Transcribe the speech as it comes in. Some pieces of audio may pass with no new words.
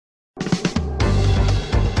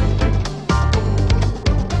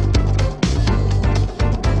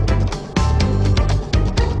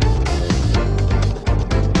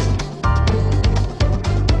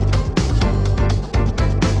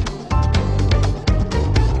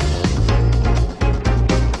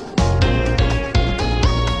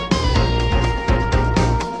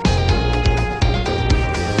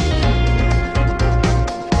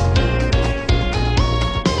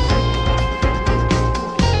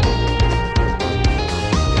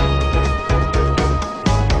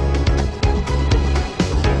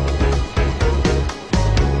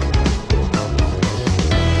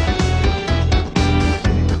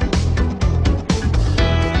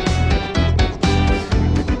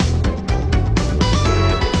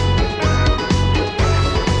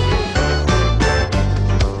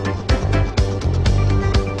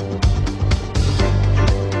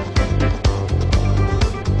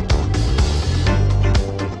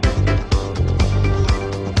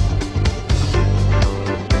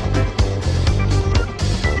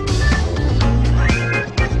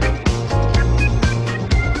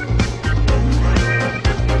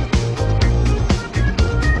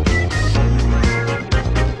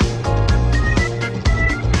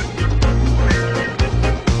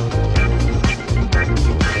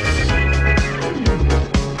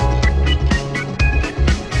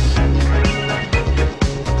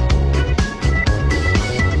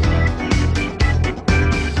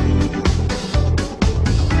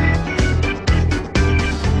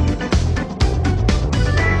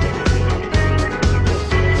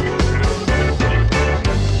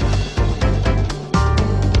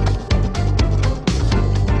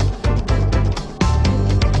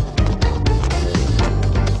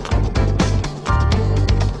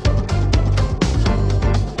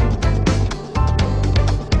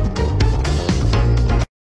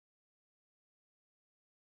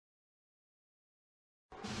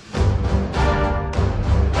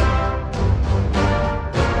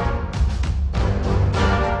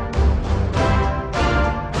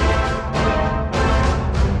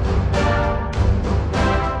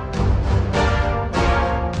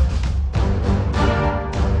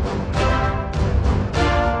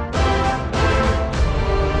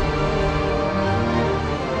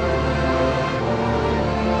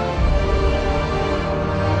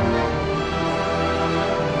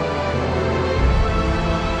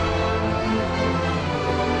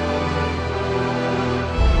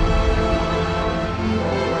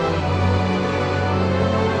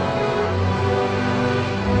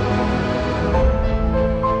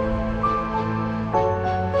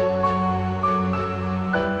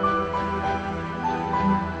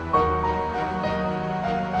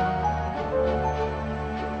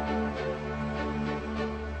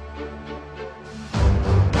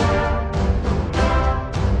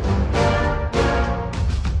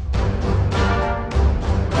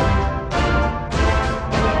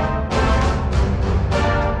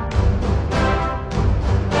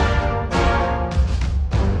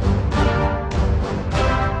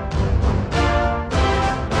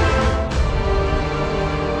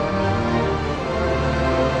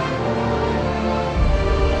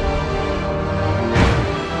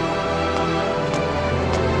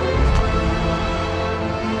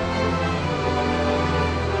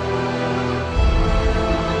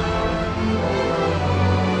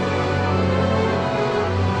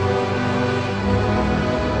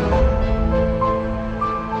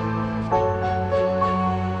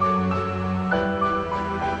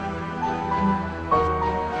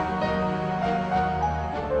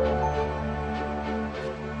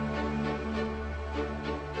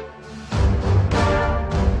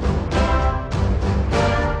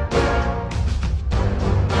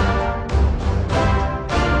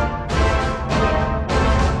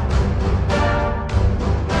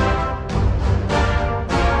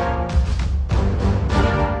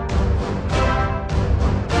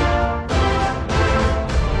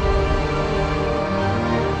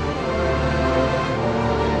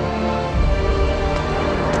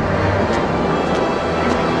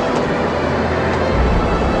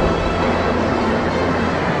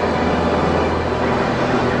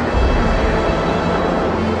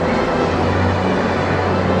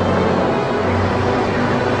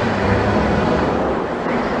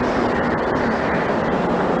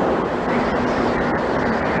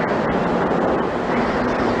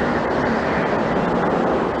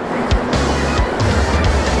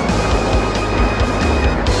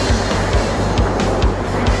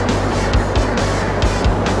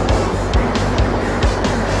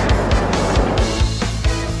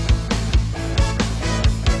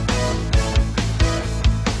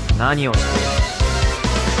何をし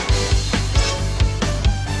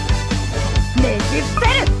てねじ伏せ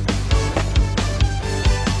る。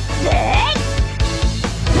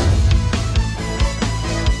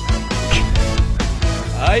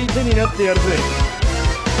相手になってやるぜ。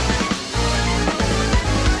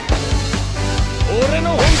俺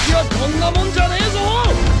の本気はこんなもんじゃねえぞ。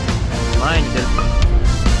前に出る。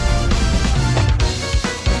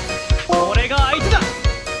俺が相手だ。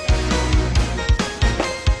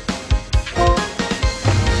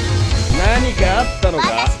何かあったのか。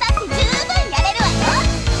私だって十分やれるわ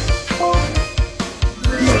よ。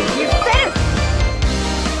ねじ伏せる。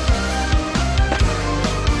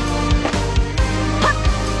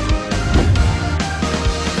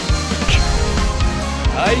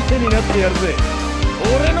相手になってやるぜ。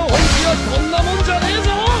俺の本気はこんなもんじゃねえぞ。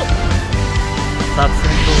作戦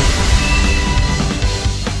通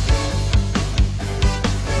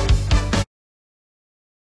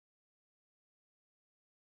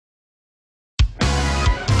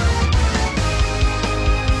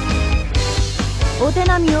お手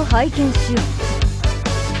並みを拝見しよ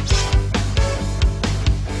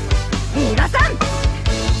う。皆さん、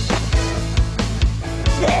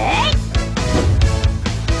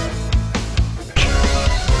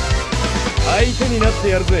相手になって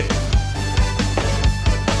やるぜ。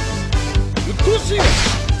うっとうしいよ。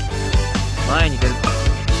前に出る。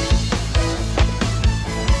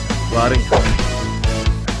悪いな。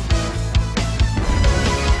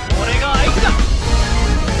俺が相手だ。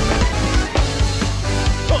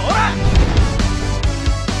ほら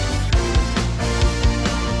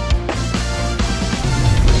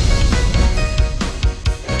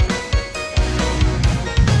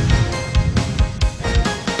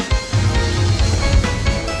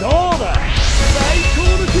どうだ、最高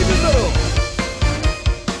の気分だろう。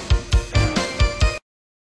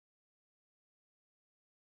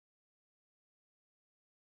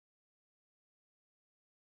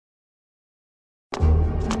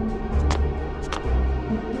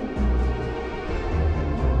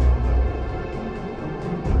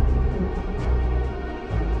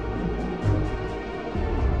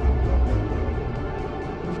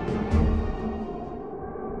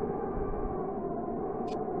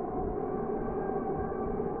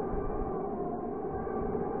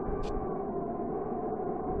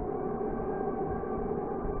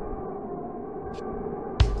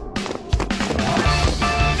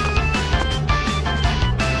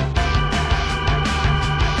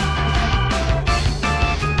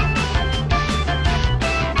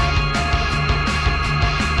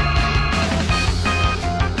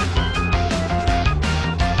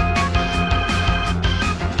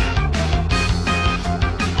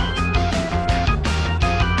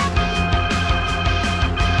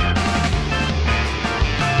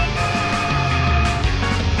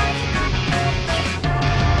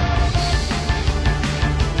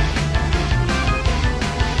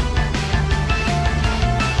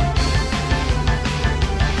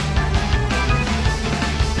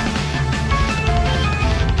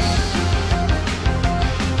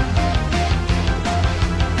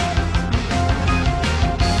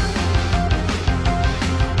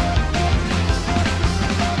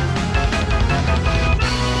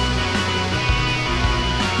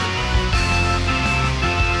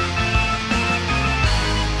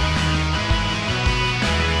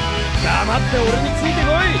黙って俺についてこ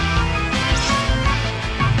い。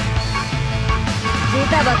ジ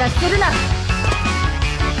タバタするな。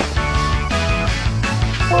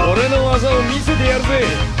俺の技を見せてやるぜ。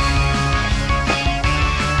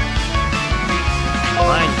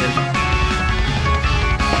前に出る。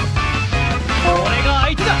俺が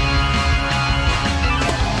相手だ。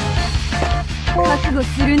覚悟す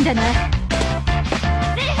るんだな。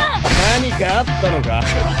何かあったのか。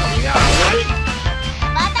君が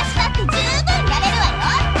私だって十分やれるわよ。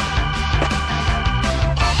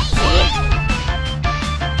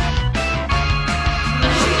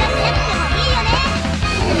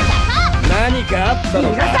何かあったの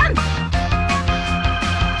か。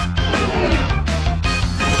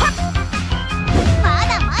ま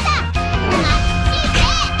だまだ。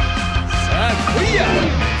さあ来いや。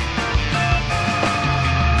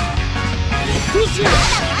どうしよう。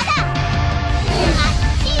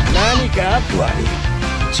何かあった。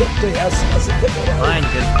ちょっと休ませてもらう。前に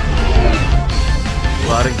出る。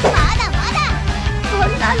悪いな。まだまだ。こん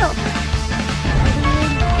なの。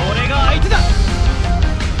俺が相手だ。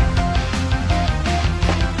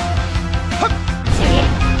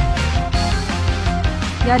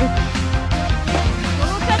やる。私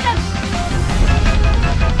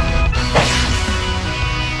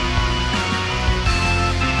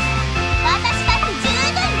だって十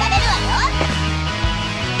分やれるわよ。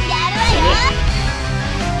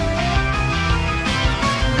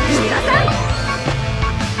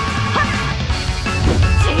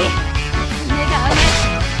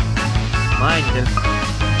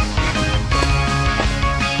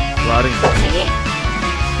悪いな。力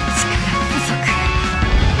不足。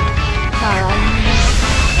かわいいね。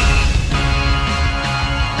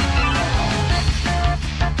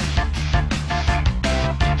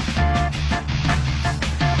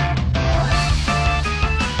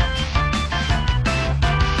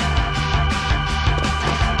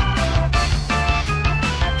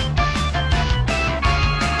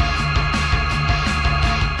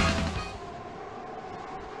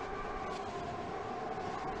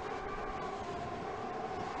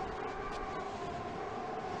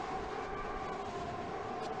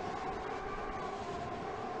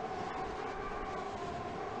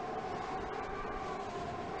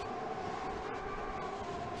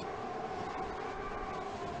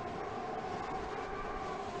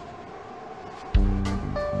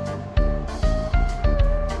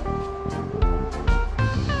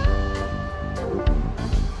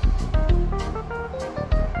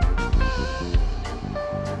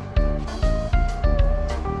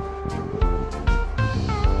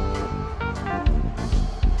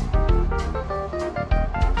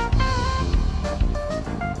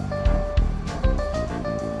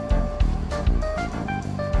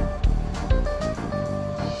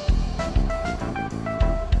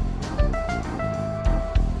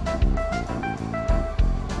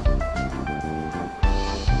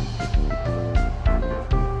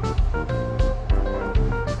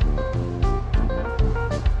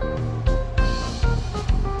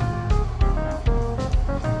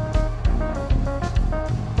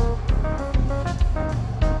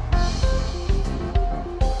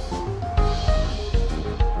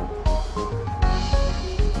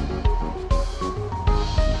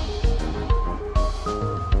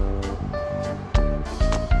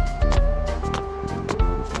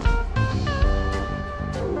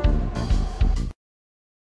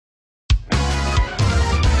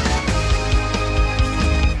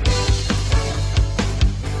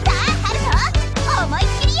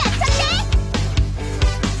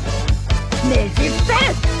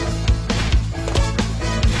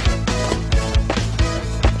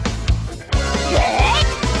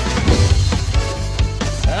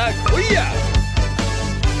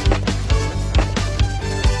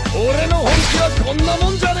俺の本気はこんな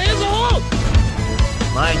もんじゃねえぞ。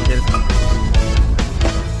前に出るか。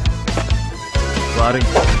悪いな。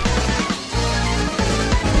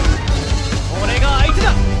俺が相手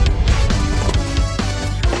だ。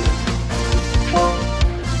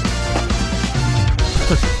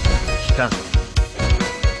引かん。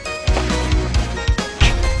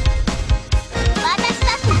私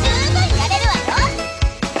は十分やれるわよ。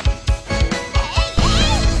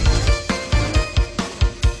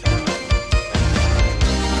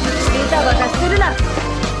ジタバタするな。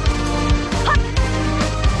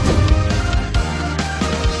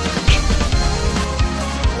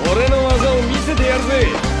俺の技を見せてやるぜ。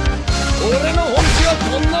俺の本気は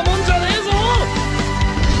こんなもんじゃねえぞ。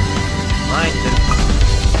前に出る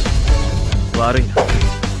か。悪いな。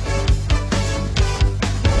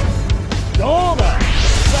どうだ、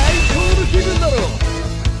最高の気分だろう。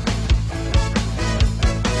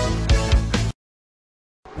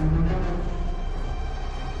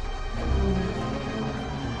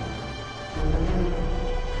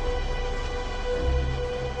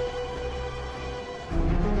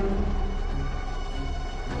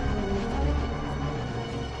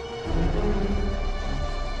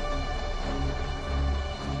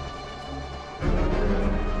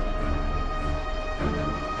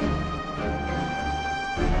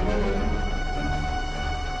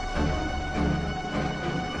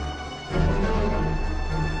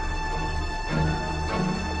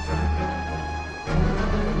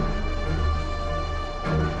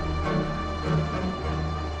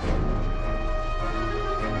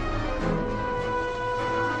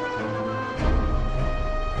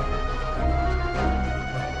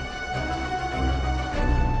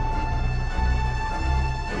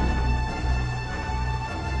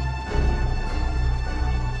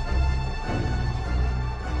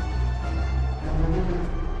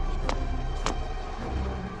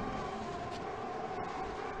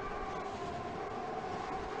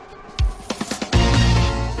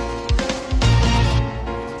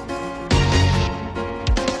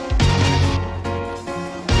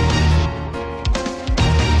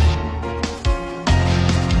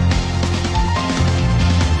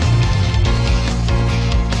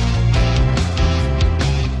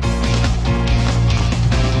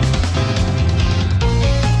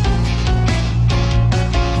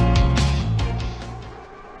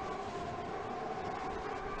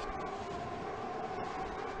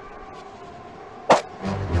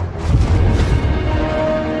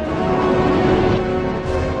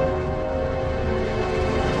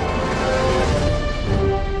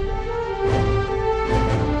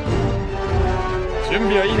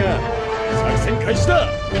備はいいな。作戦開始だ。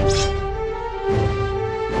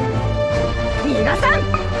皆さん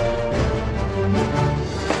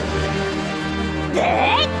で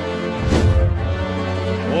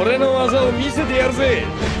俺の技を見せてやるぜ。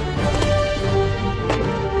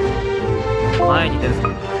前に出るぞ。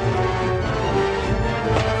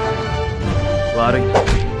悪いな。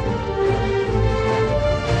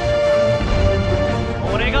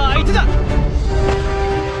俺が相手だ。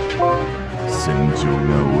戦場が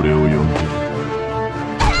俺を呼んでる。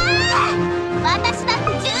私だって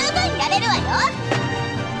十分やれるわよ。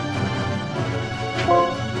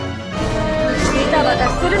ジタバタ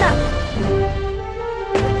するな。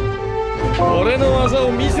俺の技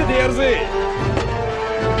を見せてやるぜ。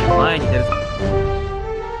前に出るぞ。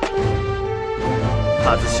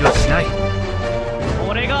外しはしない。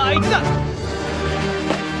俺が相手だ。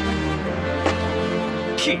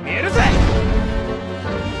決めるぜ。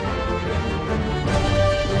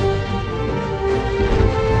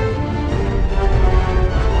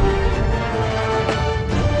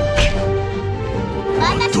私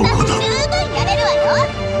だって十分やれるわよ。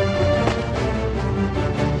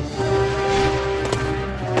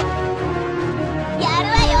やる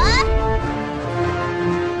わよ。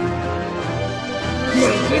ね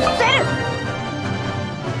じ伏せる。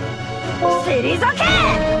退け。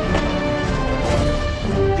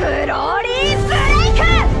グローリースレイク。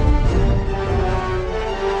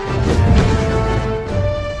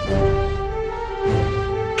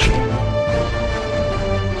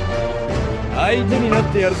相手になっ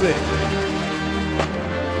てやるぜ。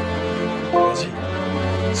マジ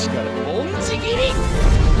力もんじ切り。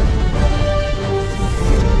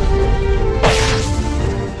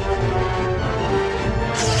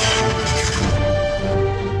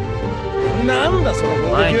なんだその攻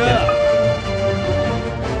撃は。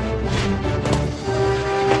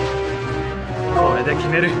これで決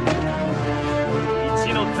める。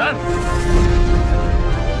一の残。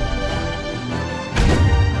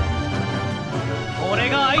俺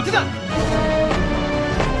が相手だ。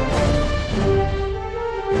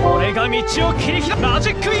俺が道を切り開く。マジ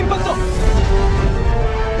ックインパクト。